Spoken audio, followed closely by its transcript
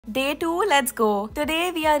Day 2, let's go.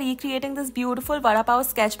 Today we are recreating this beautiful vada pav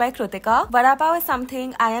sketch by Kritika. Vada pav is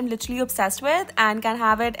something I am literally obsessed with and can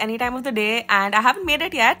have it any time of the day, and I haven't made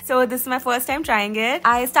it yet, so this is my first time trying it.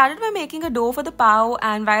 I started by making a dough for the pav,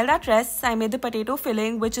 and while that rests, I made the potato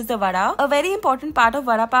filling, which is the vada. A very important part of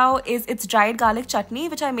vada pav is its dried garlic chutney,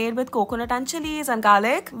 which I made with coconut and chilies and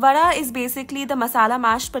garlic. Vada is basically the masala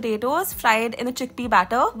mashed potatoes fried in a chickpea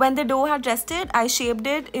batter. When the dough had rested, I shaped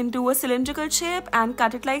it into a cylindrical shape and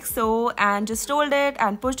cut it like so, and just rolled it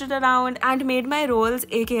and pushed it around and made my rolls,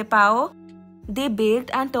 aka pav. They baked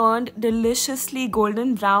and turned deliciously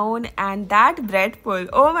golden brown, and that bread pull,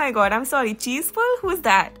 oh my god, I'm sorry, cheese pull? Who's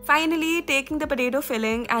that? Finally, taking the potato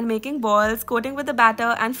filling and making balls, coating with the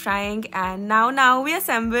batter and frying, and now we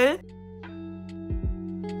assemble.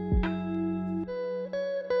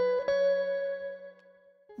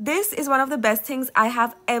 This is one of the best things I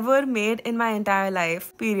have ever made in my entire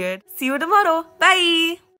life, period. See you tomorrow. Bye!